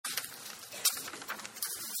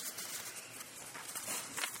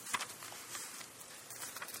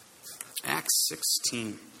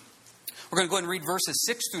16. We're going to go ahead and read verses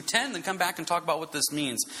 6 through 10, then come back and talk about what this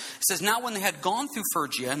means. It says, "Now when they had gone through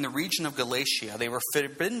Phrygia and the region of Galatia, they were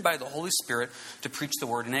forbidden by the Holy Spirit to preach the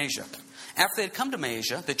word in Asia. After they had come to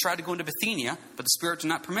Mysia, they tried to go into Bithynia, but the Spirit did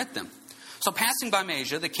not permit them. So passing by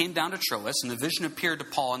Mysia, they came down to Troas, and the vision appeared to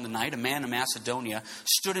Paul in the night. A man in Macedonia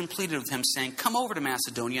stood and pleaded with him, saying, 'Come over to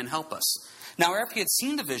Macedonia and help us.' Now after he had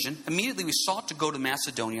seen the vision, immediately we sought to go to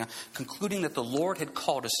Macedonia, concluding that the Lord had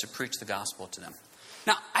called us to preach the gospel to them."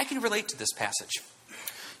 Now, I can relate to this passage.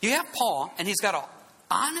 You have Paul, and he's got an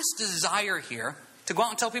honest desire here to go out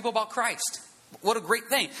and tell people about Christ. What a great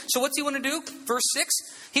thing. So what's he want to do? Verse 6,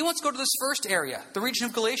 he wants to go to this first area, the region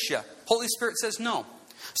of Galatia. Holy Spirit says no.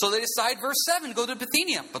 So they decide, verse 7, to go to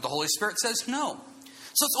Bithynia, but the Holy Spirit says no.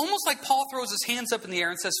 So it's almost like Paul throws his hands up in the air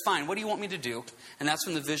and says, "Fine, what do you want me to do?" And that's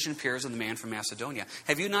when the vision appears of the man from Macedonia.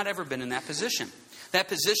 Have you not ever been in that position? That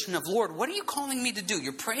position of, "Lord, what are you calling me to do?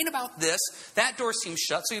 You're praying about this, that door seems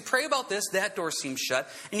shut. So you pray about this, that door seems shut."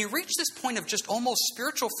 And you reach this point of just almost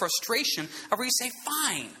spiritual frustration where you say,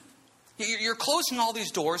 "Fine, you're closing all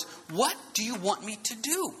these doors. What do you want me to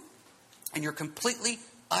do?" And you're completely,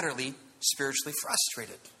 utterly spiritually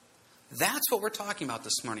frustrated. That's what we're talking about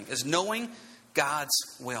this morning, is knowing God's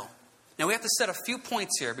will. Now we have to set a few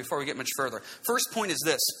points here before we get much further. First point is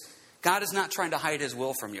this: God is not trying to hide his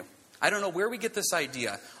will from you. I don't know where we get this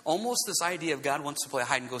idea. Almost this idea of God wants to play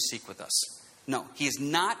hide and go seek with us. No, he is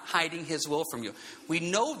not hiding his will from you. We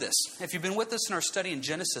know this. If you've been with us in our study in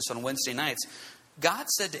Genesis on Wednesday nights, God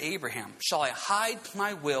said to Abraham, "Shall I hide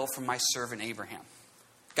my will from my servant Abraham?"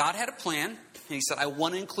 God had a plan, and he said, "I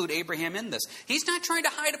want to include Abraham in this." He's not trying to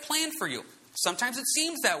hide a plan for you. Sometimes it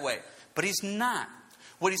seems that way, but he's not.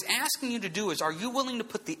 What he's asking you to do is, are you willing to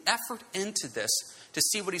put the effort into this to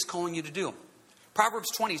see what he's calling you to do? Proverbs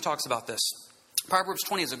 20 talks about this. Proverbs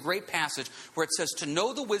 20 is a great passage where it says, "To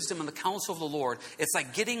know the wisdom and the counsel of the Lord, it's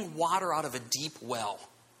like getting water out of a deep well."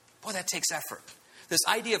 Boy, that takes effort. This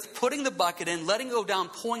idea of putting the bucket in, letting it go down,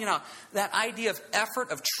 pulling it out. That idea of effort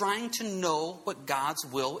of trying to know what God's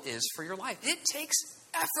will is for your life. It takes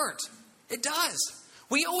effort. It does.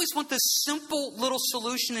 We always want this simple little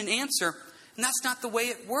solution and answer, and that's not the way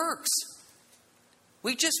it works.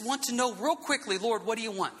 We just want to know real quickly, "Lord, what do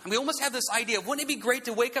you want?" And we almost have this idea of, wouldn't it be great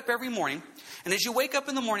to wake up every morning, and as you wake up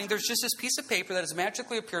in the morning, there's just this piece of paper that has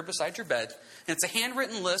magically appeared beside your bed, and it's a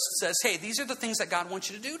handwritten list that says, "Hey, these are the things that God wants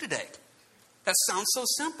you to do today." That sounds so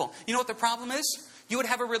simple. You know what the problem is? You would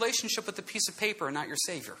have a relationship with the piece of paper and not your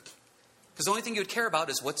Savior. Because the only thing you would care about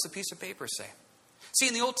is, what's the piece of paper say? See,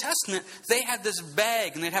 in the Old Testament, they had this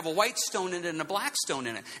bag, and they'd have a white stone in it and a black stone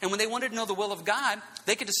in it. And when they wanted to know the will of God,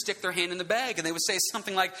 they could just stick their hand in the bag, and they would say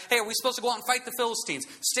something like, "Hey, are we supposed to go out and fight the Philistines?"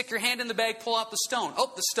 Stick your hand in the bag, pull out the stone.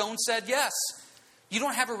 Oh, the stone said yes. You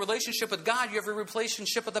don't have a relationship with God. You have a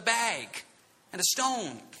relationship with a bag and a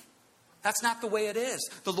stone. That's not the way it is.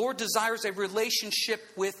 The Lord desires a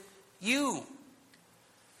relationship with you.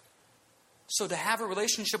 So to have a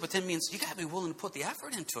relationship with him means you got to be willing to put the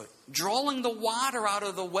effort into it. Drawing the water out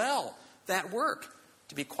of the well, that work.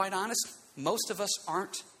 To be quite honest, most of us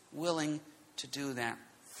aren't willing to do that.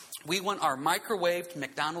 We want our microwaved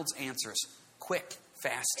McDonald's answers. Quick,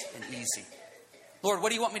 fast, and easy. "Lord, what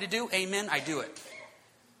do you want me to do?" Amen, I do it.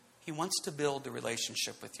 He wants to build the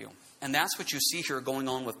relationship with you. And that's what you see here going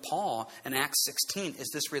on with Paul in Acts 16, is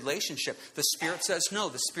this relationship. The Spirit says no,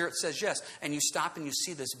 the Spirit says yes. And you stop and you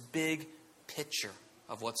see this big picture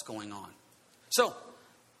of what's going on. So,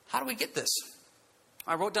 how do we get this?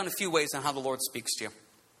 I wrote down a few ways on how the Lord speaks to you.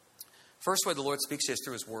 First way the Lord speaks to you is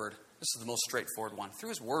through his word. This is the most straightforward one. Through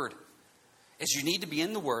his word. As you need to be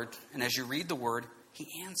in the word, and as you read the word,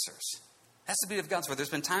 he answers. That's the beauty of God's word. There's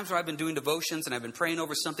been times where I've been doing devotions and I've been praying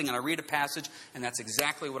over something and I read a passage and that's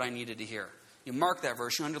exactly what I needed to hear. You mark that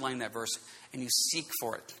verse, you underline that verse, and you seek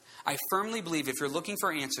for it. I firmly believe if you're looking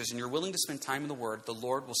for answers and you're willing to spend time in the word, the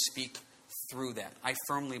Lord will speak through that. I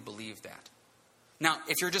firmly believe that. Now,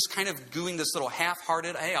 if you're just kind of doing this little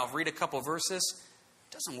half-hearted, "Hey, I'll read a couple verses,"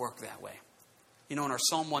 it doesn't work that way. You know, in our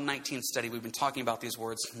Psalm 119 study, we've been talking about these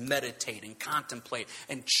words, meditate and contemplate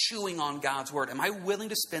and chewing on God's word. Am I willing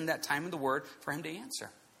to spend that time in the word for him to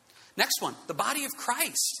answer? Next one, the body of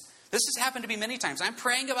Christ. This has happened to me many times. I'm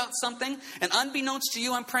praying about something, and unbeknownst to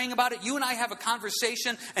you, I'm praying about it. You and I have a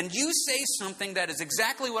conversation, and you say something that is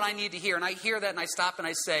exactly what I need to hear. And I hear that, and I stop, and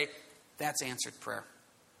I say, "That's answered prayer.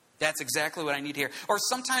 That's exactly what I need to hear." Or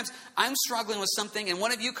sometimes I'm struggling with something and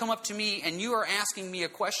one of you come up to me and you are asking me a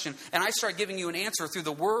question and I start giving you an answer through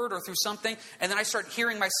the word or through something. And then I start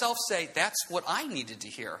hearing myself say, "That's what I needed to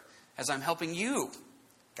hear," as I'm helping you.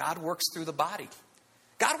 God works through the body.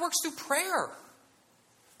 God works through prayer.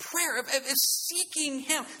 prayer, of seeking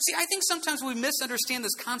Him. See, I think sometimes we misunderstand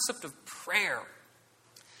this concept of prayer.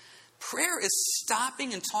 Prayer is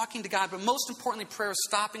stopping and talking to God, but most importantly, prayer is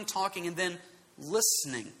stopping, talking, and then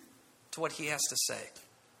listening to what He has to say.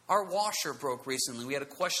 Our washer broke recently. We had a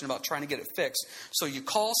question about trying to get it fixed. So you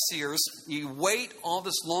call Sears, you wait all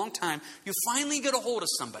this long time, you finally get a hold of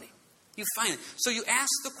somebody. You find it. So you ask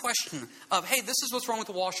the question of, hey, this is what's wrong with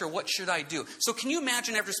the washer. What should I do? So can you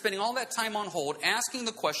imagine after spending all that time on hold, asking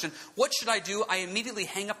the question, what should I do? I immediately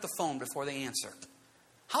hang up the phone before they answer.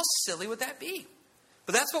 How silly would that be?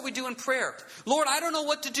 But that's what we do in prayer. Lord, I don't know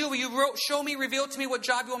what to do. Will you show me, reveal to me what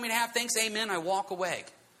job you want me to have? Thanks, amen. I walk away.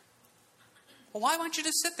 Well, why don't you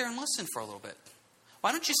just sit there and listen for a little bit?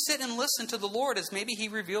 Why don't you sit and listen to the Lord as maybe He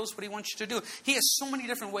reveals what He wants you to do? He has so many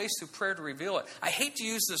different ways through prayer to reveal it. I hate to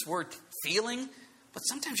use this word feeling, but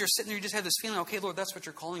sometimes you're sitting there, you just have this feeling, okay, Lord, that's what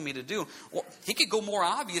you're calling me to do. Well, He could go more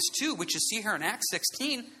obvious too, which you see here in Acts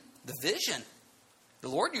 16, the vision. The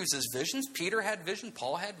Lord uses visions. Peter had vision.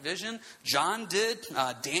 Paul had vision. John did.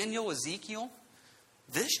 Daniel, Ezekiel.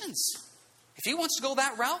 Visions. If He wants to go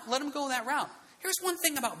that route, let Him go that route. Here's one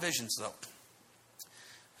thing about visions, though.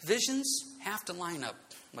 Visions have to line up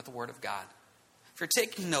with the Word of God. If you're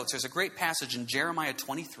taking notes, there's a great passage in Jeremiah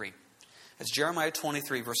 23. It's Jeremiah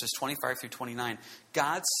 23, verses 25 through 29.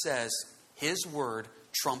 God says His Word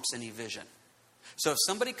trumps any vision. So if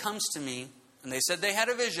somebody comes to me and they said they had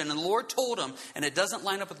a vision and the Lord told them and it doesn't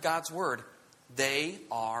line up with God's Word, they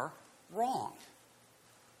are wrong.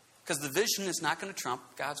 Because the vision is not going to trump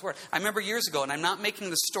God's Word. I remember years ago, and I'm not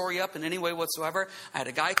making the story up in any way whatsoever, I had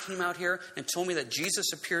a guy came out here and told me that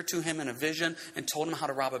Jesus appeared to him in a vision and told him how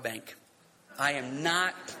to rob a bank. I am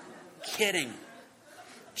not kidding.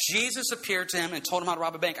 Jesus appeared to him and told him how to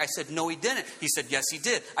rob a bank. I said, no, He didn't. He said, yes, He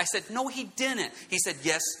did. I said, no, He didn't. He said,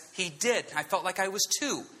 yes, He did. I felt like I was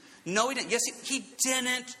two. No, He didn't. Yes, He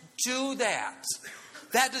didn't do that.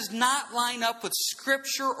 That does not line up with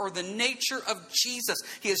Scripture or the nature of Jesus.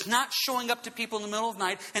 He is not showing up to people in the middle of the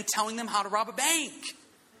night and telling them how to rob a bank.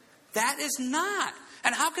 That is not.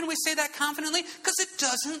 And how can we say that confidently? Because it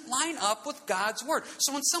doesn't line up with God's Word.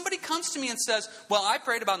 So when somebody comes to me and says, well, I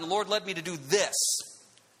prayed about it and the Lord led me to do this.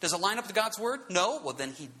 Does it line up with God's Word? No. Well,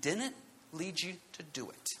 then He didn't lead you to do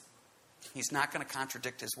it. He's not going to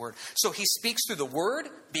contradict His Word. So He speaks through the Word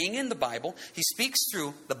being in the Bible. He speaks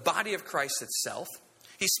through the body of Christ itself.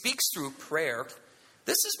 He speaks through prayer.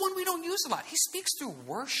 This is one we don't use a lot. He speaks through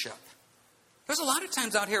worship. There's a lot of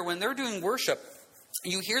times out here when they're doing worship,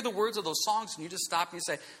 you hear the words of those songs and you just stop and you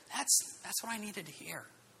say, that's what I needed to hear.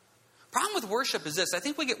 Problem with worship is this. I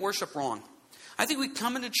think we get worship wrong. I think we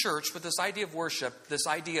come into church with this idea of worship, this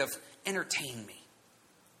idea of entertain me.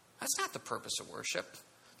 That's not the purpose of worship.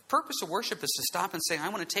 The purpose of worship is to stop and say, I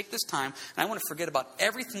want to take this time and I want to forget about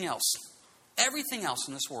everything else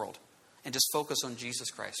in this world, and just focus on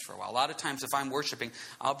Jesus Christ for a while. A lot of times if I'm worshiping,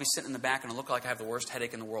 I'll be sitting in the back and it'll look like I have the worst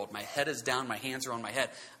headache in the world. My head is down, my hands are on my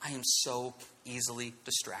head. I am so easily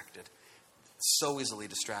distracted. So easily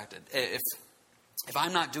distracted. If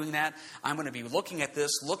I'm not doing that, I'm going to be looking at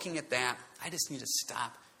this, looking at that. I just need to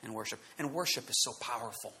stop and worship. And worship is so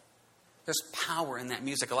powerful. There's power in that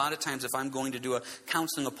music. A lot of times if I'm going to do a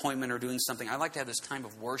counseling appointment or doing something, I like to have this time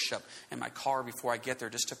of worship in my car before I get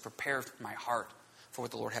there just to prepare my heart for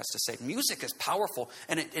what the Lord has to say. Music is powerful,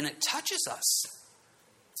 and it touches us.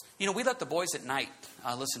 You know, we let the boys at night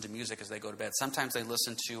listen to music as they go to bed. Sometimes they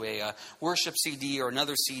listen to a worship CD or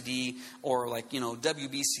another CD or like,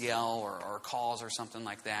 WBCL or calls or something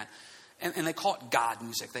like that. And they call it God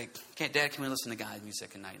music. Dad, can we listen to God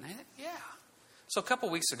music at night? And I said, yeah. So a couple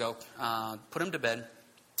weeks ago, put him to bed.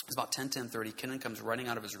 It's about 10:30. Kenan comes running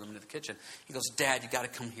out of his room into the kitchen. He goes, Dad, you got to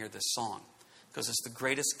come hear this song. Because it's the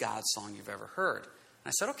greatest God song you've ever heard. And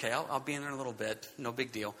I said, okay, I'll be in there in a little bit. No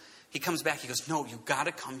big deal. He comes back. He goes, no, you got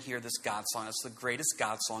to come hear this God song. It's the greatest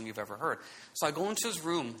God song you've ever heard. So I go into his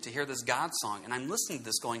room to hear this God song. And I'm listening to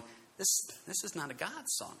this going, this is not a God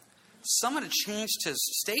song. Someone had changed his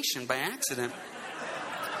station by accident.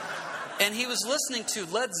 And he was listening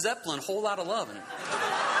to Led Zeppelin, Whole Lotta Lovin'.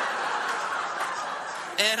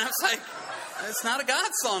 And I was like, it's not a God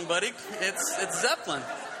song, buddy. It's Zeppelin.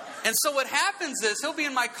 And so what happens is he'll be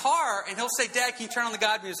in my car and he'll say, Dad, can you turn on the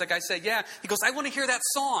God music? I say, yeah. He goes, I want to hear that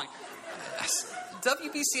song.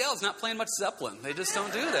 WBCL is not playing much Zeppelin. They just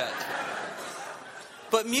don't do that.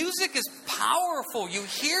 But music is powerful. You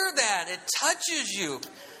hear that. It touches you.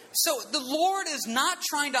 So the Lord is not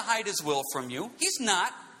trying to hide His will from you. He's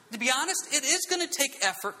not. To be honest, it is going to take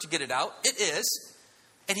effort to get it out. It is.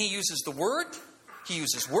 And He uses the Word. He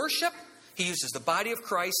uses worship. He uses the body of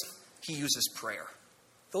Christ. He uses prayer.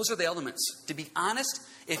 Those are the elements. To be honest,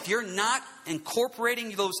 if you're not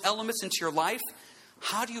incorporating those elements into your life,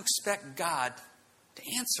 how do you expect God to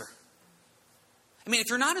answer? I mean, if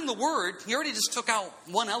you're not in the Word, you already just took out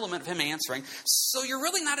one element of Him answering. So you're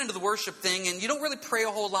really not into the worship thing, and you don't really pray a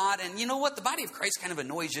whole lot. And you know what? The body of Christ kind of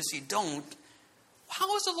annoys you, so you don't.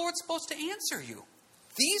 How is the Lord supposed to answer you?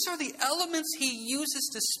 These are the elements He uses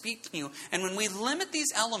to speak to you. And when we limit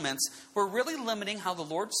these elements, we're really limiting how the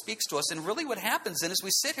Lord speaks to us. And really what happens then is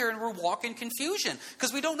we sit here and we're walking in confusion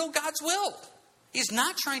because we don't know God's will. He's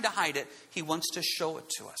not trying to hide it. He wants to show it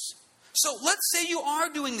to us. So let's say you are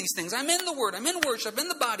doing these things. I'm in the Word. I'm in worship. I'm in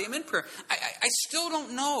the body. I'm in prayer. I still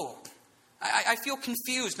don't know. I feel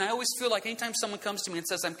confused. And I always feel like anytime someone comes to me and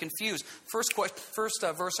says I'm confused, first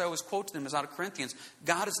verse I always quote to them is out of Corinthians.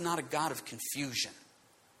 God is not a God of confusion.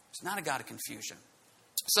 He's not a God of confusion.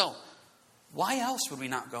 So, why else would we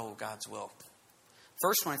not go God's will?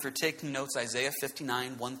 First one, if you're taking notes, Isaiah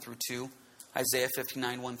 59, 1 through 2. Isaiah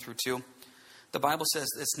 59, 1 through 2. The Bible says,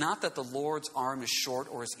 it's not that the Lord's arm is short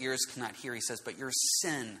or His ears cannot hear. He says, but your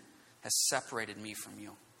sin has separated me from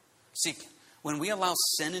you. See, when we allow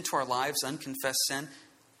sin into our lives, unconfessed sin,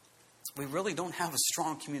 we really don't have a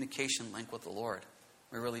strong communication link with the Lord.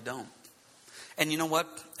 We really don't. And you know what?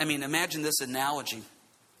 I mean, imagine this analogy.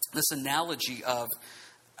 This analogy of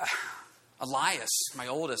Elias, my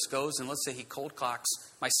oldest, goes and let's say he cold cocks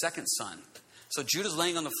my second son. So Judah's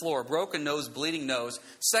laying on the floor, broken nose, bleeding nose.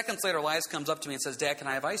 Seconds later, Elias comes up to me and says, Dad, can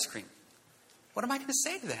I have ice cream? What am I going to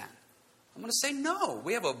say to that? I'm going to say, no.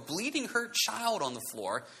 We have a bleeding, hurt child on the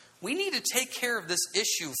floor. We need to take care of this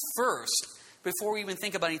issue first before we even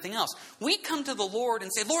think about anything else. We come to the Lord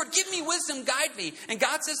and say, Lord, give me wisdom, guide me. And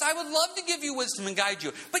God says, I would love to give you wisdom and guide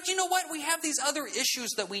you. But you know what? We have these other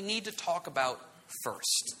issues that we need to talk about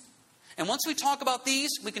first. And once we talk about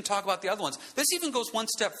these, we can talk about the other ones. This even goes one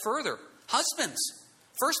step further. Husbands.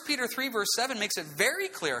 1 Peter 3 verse 7 makes it very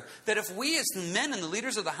clear that if we as the men and the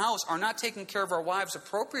leaders of the house are not taking care of our wives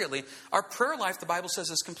appropriately, our prayer life, the Bible says,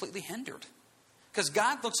 is completely hindered. Because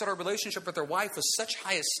God looks at our relationship with our wife with such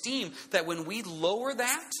high esteem that when we lower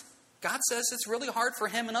that, God says it's really hard for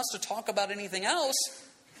Him and us to talk about anything else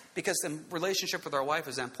because the relationship with our wife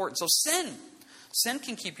is important. So sin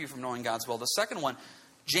can keep you from knowing God's will. The second one,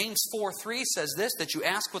 James 4:3 says this, that you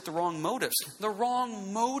ask with the wrong motives. The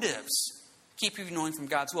wrong motives keep you from knowing from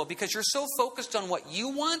God's will because you're so focused on what you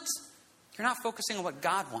want, you're not focusing on what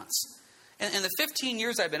God wants. In the 15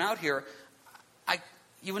 years I've been out here,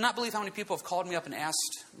 you would not believe how many people have called me up and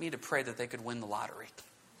asked me to pray that they could win the lottery.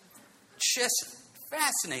 Just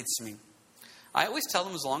fascinates me. I always tell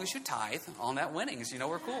them as long as you tithe on that winnings,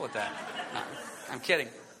 we're cool with that. No, I'm kidding.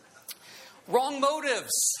 Wrong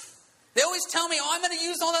motives. They always tell me, I'm going to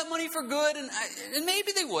use all that money for good. And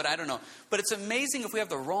maybe they would, I don't know. But it's amazing if we have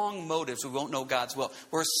the wrong motives, we won't know God's will.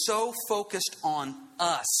 We're so focused on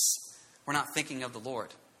us, we're not thinking of the Lord.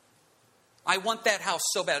 I want that house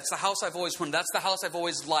so bad. It's the house I've always wanted. That's the house I've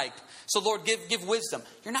always liked. So Lord, give wisdom.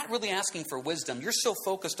 You're not really asking for wisdom. You're so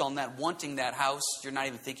focused on that, wanting that house, you're not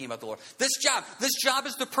even thinking about the Lord. This job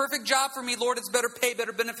is the perfect job for me. Lord, it's better pay,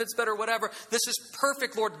 better benefits, better whatever. This is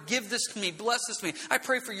perfect, Lord. Give this to me. Bless this to me. I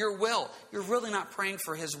pray for your will. You're really not praying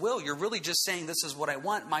for His will. You're really just saying, this is what I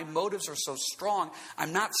want. My motives are so strong.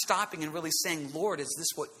 I'm not stopping and really saying, Lord, is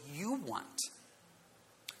this what you want?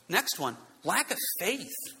 Next one, lack of faith.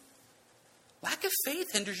 Lack of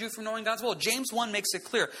faith hinders you from knowing God's will. James 1 makes it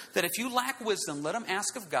clear that if you lack wisdom, let him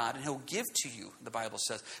ask of God and He'll give to you, the Bible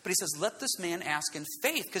says. But he says, let this man ask in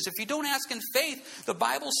faith. Because if you don't ask in faith, the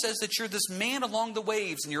Bible says that you're this man along the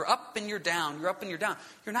waves and you're up and you're down, you're up and you're down.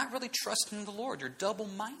 You're not really trusting in the Lord. You're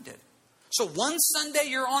double-minded. So one Sunday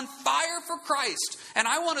you're on fire for Christ and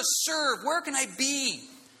I want to serve. Where can I be?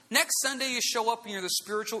 Next Sunday you show up and you're the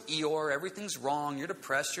spiritual Eeyore. Everything's wrong. You're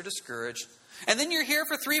depressed. You're discouraged. And then you're here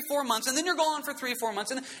for 3-4 months, and then you're gone for 3-4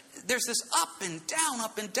 months. And there's this up and down,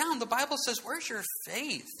 up and down. The Bible says, where's your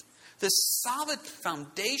faith? This solid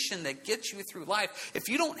foundation that gets you through life. If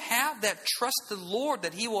you don't have that trust in the Lord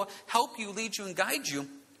that He will help you, lead you, and guide you,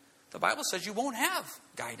 the Bible says you won't have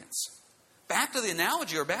guidance. Back to the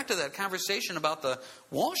analogy, or back to that conversation about the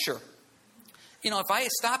washer. If I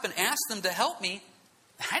stop and ask them to help me,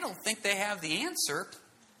 I don't think they have the answer.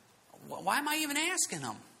 Why am I even asking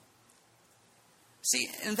them? See,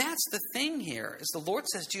 and that's the thing here, is the Lord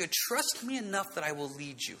says, do you trust me enough that I will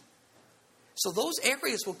lead you? So those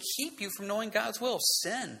areas will keep you from knowing God's will.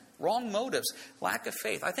 Sin, wrong motives, lack of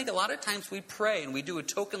faith. I think a lot of times we pray and we do a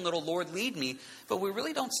token little Lord lead me, but we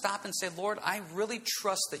really don't stop and say, Lord, I really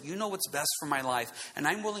trust that you know what's best for my life, and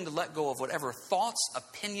I'm willing to let go of whatever thoughts,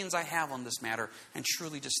 opinions I have on this matter, and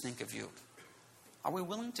truly just think of you. Are we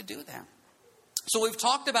willing to do that? So we've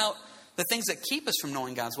talked about the things that keep us from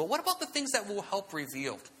knowing God's will. What about the things that will help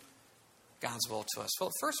reveal God's will to us? Well,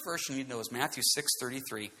 the first verse you need to know is Matthew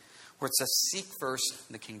 6:33, where it says, seek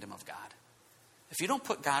first the kingdom of God. If you don't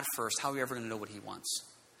put God first, how are you ever going to know what he wants?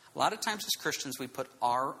 A lot of times as Christians, we put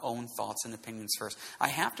our own thoughts and opinions first. I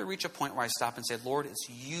have to reach a point where I stop and say, Lord, it's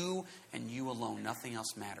you and you alone. Nothing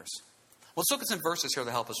else matters. Well, let's look at some verses here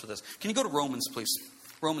to help us with this. Can you go to Romans, please?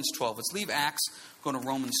 Romans 12. Let's leave Acts, go to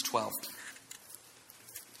Romans 12.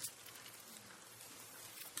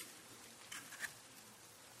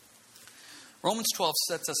 Romans 12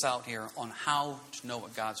 sets us out here on how to know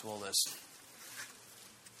what God's will is.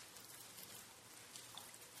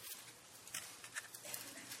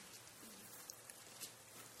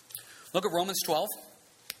 Look at Romans 12.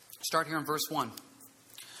 Start here in verse 1. It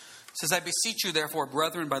says, I beseech you, therefore,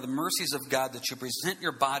 brethren, by the mercies of God, that you present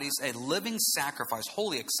your bodies a living sacrifice,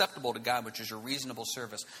 wholly acceptable to God, which is your reasonable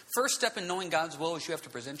service. First step in knowing God's will is you have to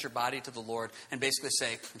present your body to the Lord and basically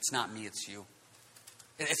say, it's not me, it's you.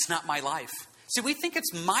 It's not my life. See, we think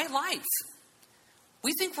it's my life.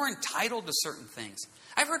 We think we're entitled to certain things.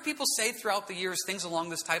 I've heard people say throughout the years things along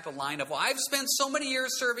this type of line of, well, I've spent so many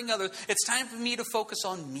years serving others, it's time for me to focus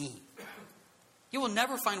on me. You will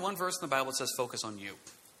never find one verse in the Bible that says focus on you.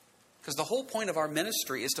 Because the whole point of our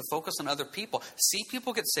ministry is to focus on other people. See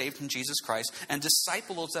people get saved in Jesus Christ and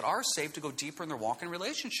disciple those that are saved to go deeper in their walk and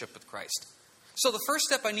relationship with Christ. So the first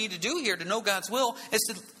step I need to do here to know God's will is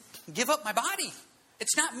to give up my body.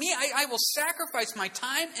 It's not me. I will sacrifice my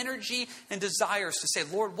time, energy, and desires to say,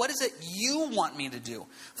 Lord, what is it you want me to do?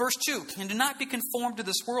 Verse 2, and do not be conformed to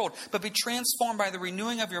this world, but be transformed by the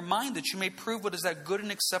renewing of your mind, that you may prove what is that good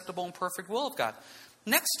and acceptable and perfect will of God.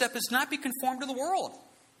 Next step is not be conformed to the world.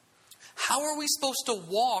 How are we supposed to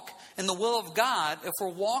walk in the will of God if we're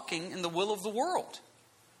walking in the will of the world?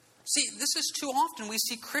 See, this is too often we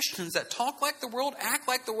see Christians that talk like the world, act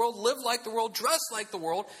like the world, live like the world, dress like the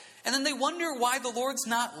world, and then they wonder why the Lord's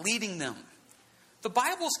not leading them. The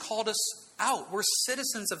Bible's called us out. We're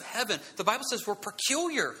citizens of heaven. The Bible says we're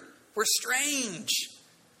peculiar. We're strange.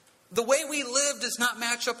 The way we live does not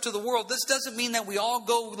match up to the world. This doesn't mean that we all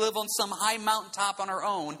go live on some high mountaintop on our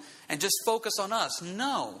own and just focus on us.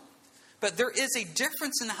 No. But there is a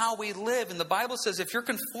difference in how we live. And the Bible says if you're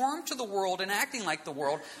conformed to the world and acting like the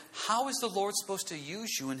world, how is the Lord supposed to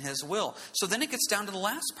use you in his will? So then it gets down to the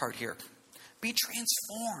last part here. Be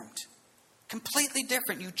transformed. Completely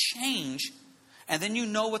different. You change, and then you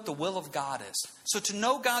know what the will of God is. So to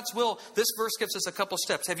know God's will, this verse gives us a couple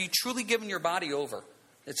steps. Have you truly given your body over?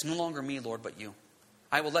 It's no longer me, Lord, but you.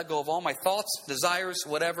 I will let go of all my thoughts, desires,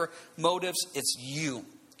 whatever, motives. It's you.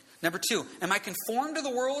 Number 2, am I conformed to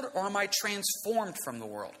the world or am I transformed from the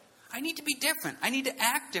world? I need to be different. I need to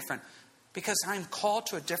act different because I'm called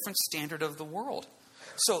to a different standard of the world.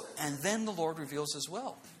 So, and then the Lord reveals his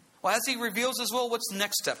will. Well, as he reveals his will, what's the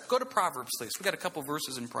next step? Go to Proverbs, please. We've got a couple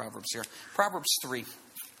verses in Proverbs here. Proverbs 3.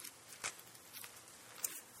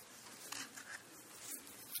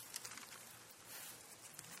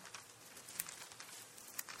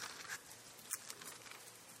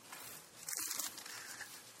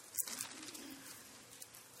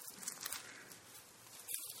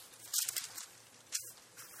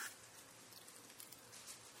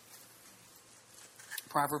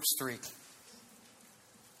 Proverbs 3.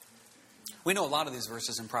 We know a lot of these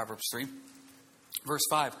verses in Proverbs 3. Verse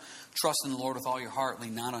 5, trust in the Lord with all your heart,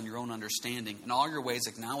 lean not on your own understanding. In all your ways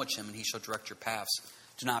acknowledge him, and he shall direct your paths.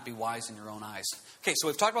 Do not be wise in your own eyes. Okay, so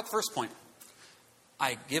we've talked about the first point.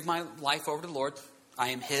 I give my life over to the Lord. I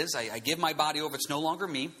am his. I give my body over. It's no longer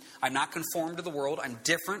me. I'm not conformed to the world. I'm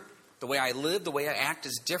different. The way I live, the way I act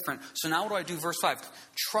is different. So now what do I do? Verse 5,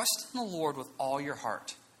 trust in the Lord with all your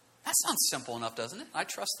heart. That sounds simple enough, doesn't it? I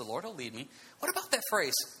trust the Lord. He'll lead me. What about that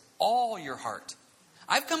phrase, all your heart?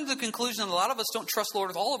 I've come to the conclusion that a lot of us don't trust the Lord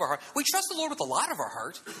with all of our heart. We trust the Lord with a lot of our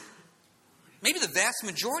heart. Maybe the vast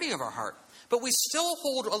majority of our heart. But we still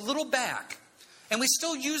hold a little back. And we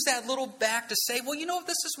still use that little back to say, well, you know,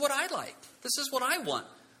 this is what I like. This is what I want.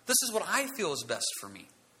 This is what I feel is best for me.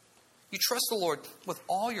 You trust the Lord with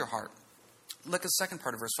all your heart. Look at the second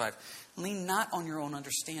part of verse 5. Lean not on your own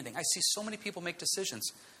understanding. I see so many people make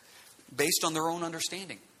decisions based on their own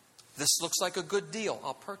understanding. This looks like a good deal.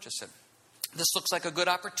 I'll purchase it. This looks like a good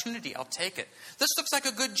opportunity. I'll take it. This looks like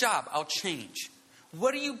a good job. I'll change.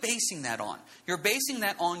 What are you basing that on? You're basing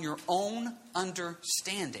that on your own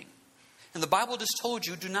understanding. And the Bible just told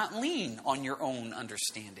you, do not lean on your own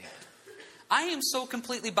understanding. I am so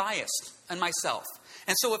completely biased in myself.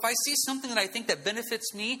 And so if I see something that I think that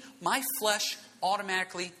benefits me, my flesh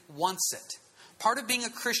automatically wants it. Part of being a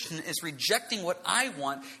Christian is rejecting what I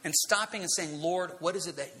want and stopping and saying, Lord, what is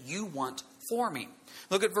it that you want for me.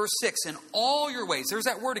 Look at verse 6. In all your ways, there's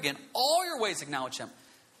that word again, all your ways acknowledge him.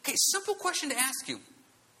 Okay, simple question to ask you.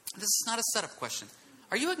 This is not a setup question.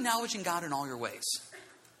 Are you acknowledging God in all your ways?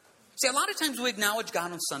 See, a lot of times we acknowledge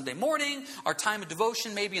God on Sunday morning, our time of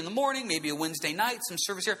devotion, maybe in the morning, maybe a Wednesday night, some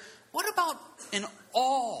service here. What about in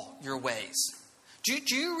all your ways? Do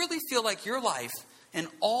you really feel like your life in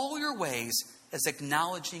all your ways is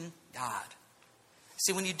acknowledging God?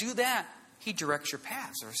 See, when you do that, he directs your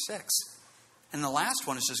paths, verse 6. And the last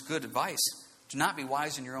one is just good advice. Do not be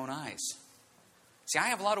wise in your own eyes. See, I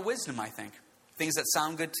have a lot of wisdom, I think. Things that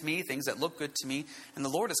sound good to me, things that look good to me. And the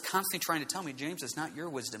Lord is constantly trying to tell me, James, it's not your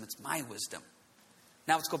wisdom, it's my wisdom.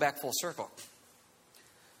 Now let's go back full circle.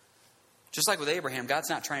 Just like with Abraham, God's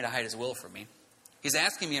not trying to hide his will from me. He's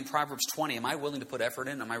asking me in Proverbs 20, am I willing to put effort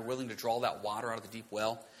in? Am I willing to draw that water out of the deep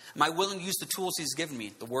well? Am I willing to use the tools he's given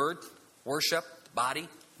me? The word, worship, the body,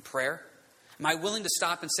 prayer. Am I willing to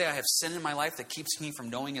stop and say I have sin in my life that keeps me from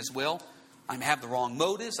knowing his will? I have the wrong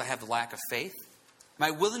motives. I have the lack of faith. Am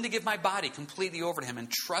I willing to give my body completely over to him and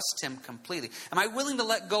trust him completely? Am I willing to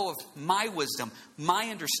let go of my wisdom, my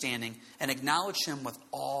understanding, and acknowledge him with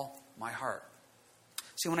all my heart?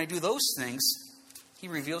 See, when I do those things, he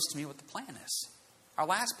reveals to me what the plan is. Our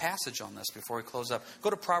last passage on this before we close up. Go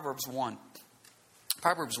to Proverbs 1.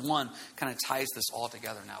 Proverbs 1 kind of ties this all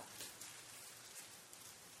together now.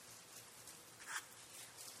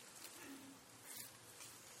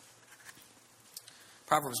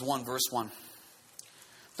 Proverbs 1, verse 1.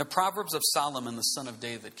 The Proverbs of Solomon, the son of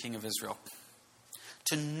David, king of Israel.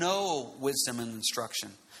 To know wisdom and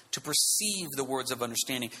instruction, to perceive the words of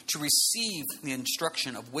understanding, to receive the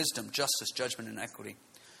instruction of wisdom, justice, judgment, and equity.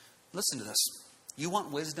 Listen to this. You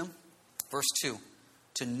want wisdom? Verse 2.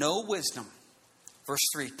 To know wisdom. Verse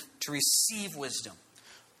 3. To receive wisdom.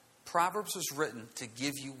 Proverbs was written to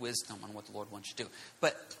give you wisdom on what the Lord wants you to do.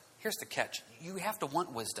 But here's the catch. You have to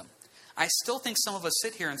want wisdom. I still think some of us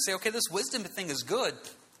sit here and say, okay, this wisdom thing is good,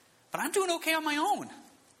 but I'm doing okay on my own.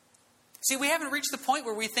 See, we haven't reached the point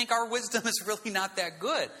where we think our wisdom is really not that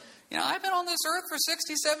good. You know, I've been on this earth for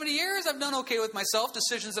 60, 70 years. I've done okay with myself.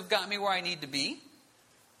 Decisions have gotten me where I need to be.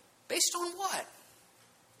 Based on what?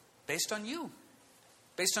 Based on you.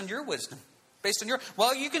 Based on your wisdom. Based on your...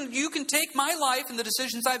 Well, you can take my life and the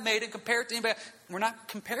decisions I've made and compare it to anybody. We're not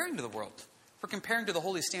comparing to the world. We're comparing to the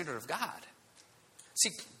holy standard of God.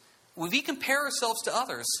 See, when we compare ourselves to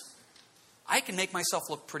others, I can make myself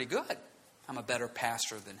look pretty good. I'm a better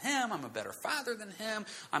pastor than him. I'm a better father than him.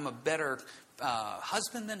 I'm a better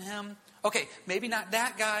husband than him. Okay, maybe not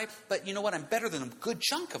that guy, but you know what? I'm better than a good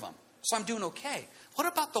chunk of them. So I'm doing okay. What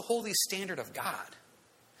about the holy standard of God?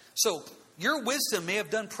 So your wisdom may have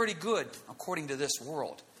done pretty good according to this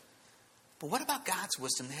world. But what about God's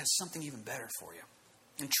wisdom that has something even better for you?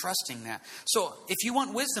 And trusting that. So if you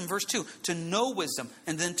want wisdom, verse 2, to know wisdom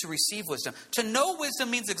and then to receive wisdom. To know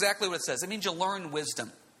wisdom means exactly what it says. It means you learn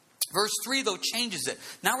wisdom. Verse 3, though, changes it.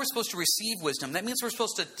 Now we're supposed to receive wisdom. That means we're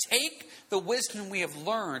supposed to take the wisdom we have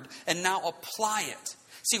learned and now apply it.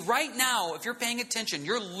 See, right now, if you're paying attention,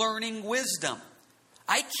 you're learning wisdom.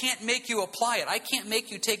 I can't make you apply it. I can't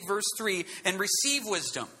make you take verse 3 and receive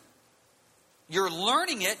wisdom. You're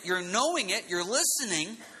learning it, you're knowing it, you're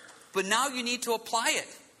listening, but now you need to apply it.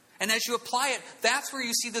 And as you apply it, that's where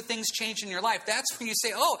you see the things change in your life. That's when you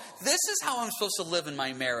say, oh, this is how I'm supposed to live in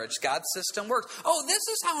my marriage. God's system works. Oh, this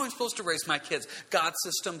is how I'm supposed to raise my kids. God's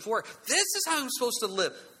systems work. This is how I'm supposed to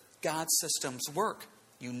live. God's systems work.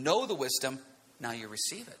 You know the wisdom. Now you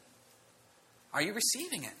receive it. Are you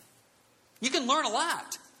receiving it? You can learn a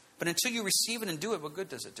lot. But until you receive it and do it, what good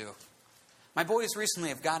does it do? My boys recently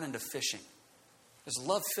have got into fishing. Just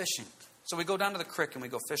love fishing. So we go down to the creek and we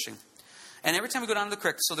go fishing. And every time we go down to the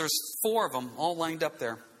creek, so there's 4 of them all lined up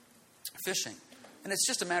there fishing. And it's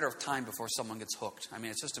just a matter of time before someone gets hooked. I mean,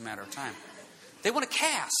 it's just a matter of time. They want to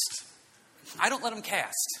cast. I don't let them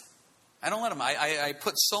cast. I don't let them. I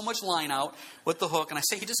put so much line out with the hook, and I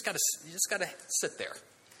say, you just got to sit there.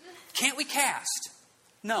 Can't we cast?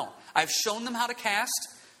 No. I've shown them how to cast,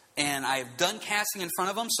 and I've done casting in front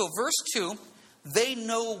of them. So verse 2, they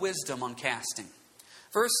know wisdom on casting.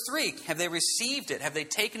 Verse 3, have they received it? Have they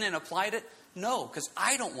taken it and applied it? No, because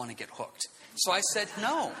I don't want to get hooked. So I said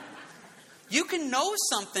no. You can know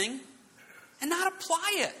something and not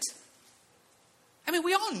apply it. I mean,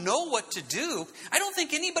 we all know what to do. I don't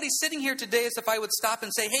think anybody sitting here today is if I would stop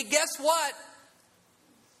and say, hey, guess what?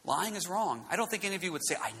 Lying is wrong. I don't think any of you would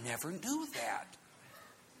say, I never knew that.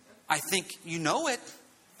 I think you know it.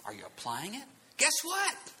 Are you applying it? Guess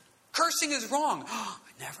what? Cursing is wrong. Oh,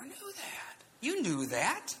 I never knew that. You knew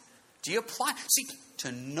that. Do you apply? See,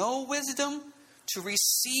 to know wisdom, to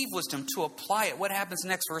receive wisdom, to apply it. What happens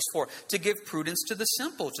next? Verse 4, to give prudence to the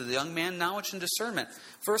simple, to the young man knowledge and discernment.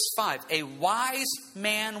 Verse 5, a wise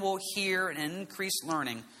man will hear and increase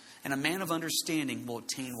learning, and a man of understanding will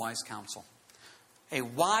obtain wise counsel. A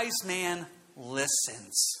wise man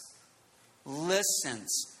listens.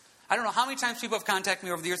 Listens. I don't know how many times people have contacted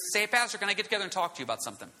me over the years to say, hey, Pastor, can I get together and talk to you about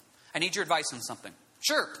something? I need your advice on something.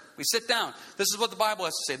 Sure, we sit down. This is what the Bible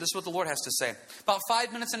has to say. This is what the Lord has to say. About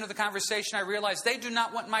 5 minutes into the conversation, I realized they do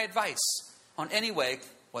not want my advice on any way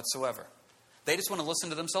whatsoever. They just want to listen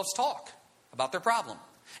to themselves talk about their problem.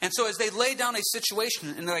 And so as they lay down a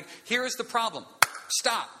situation and they're like, here is the problem.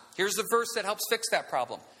 Stop. Here's the verse that helps fix that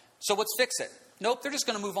problem. So let's fix it. Nope, they're just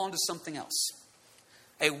going to move on to something else.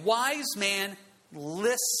 A wise man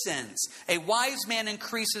listens. A wise man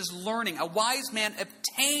increases learning. A wise man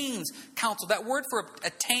obtains counsel. That word for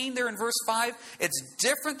attain there in verse 5, it's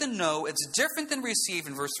different than know. It's different than receive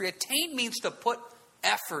in verse 3. Attain means to put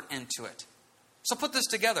effort into it. So put this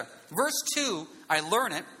together. Verse 2, I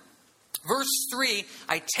learn it. Verse 3,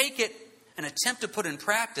 I take it and attempt to put in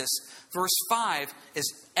practice. Verse 5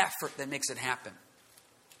 is effort that makes it happen.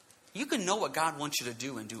 You can know what God wants you to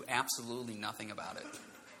do and do absolutely nothing about it.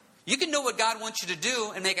 You can know what God wants you to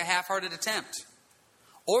do and make a half-hearted attempt.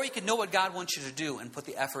 Or you can know what God wants you to do and put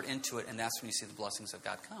the effort into it, and that's when you see the blessings of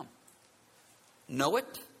God come. Know it,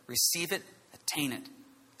 receive it, attain it.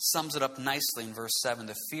 Sums it up nicely in verse 7.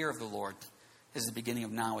 The fear of the Lord is the beginning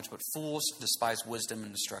of knowledge, but fools despise wisdom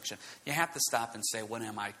and instruction. You have to stop and say, what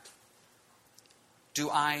am I?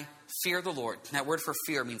 Do I fear the Lord? And that word for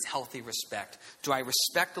fear means healthy respect. Do I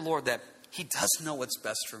respect the Lord that He does know what's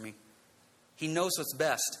best for me? He knows what's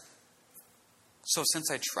best. So since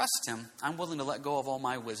I trust Him, I'm willing to let go of all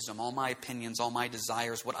my wisdom, all my opinions, all my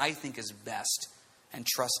desires, what I think is best, and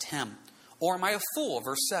trust Him. Or am I a fool?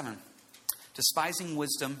 Verse 7. Despising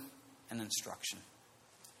wisdom and instruction.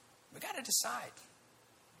 We've got to decide.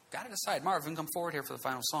 Got to decide. Marvin, come forward here for the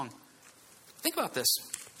final song. Think about this.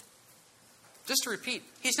 Just to repeat,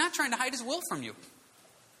 He's not trying to hide His will from you.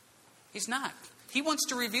 He's not. He wants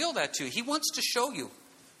to reveal that to you. He wants to show you.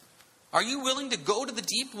 Are you willing to go to the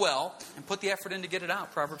deep well and put the effort in to get it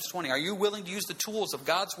out? Proverbs 20. Are you willing to use the tools of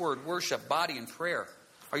God's word, worship, body, and prayer?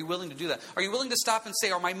 Are you willing to do that? Are you willing to stop and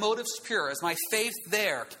say, are my motives pure? Is my faith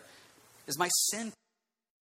there? Is my sin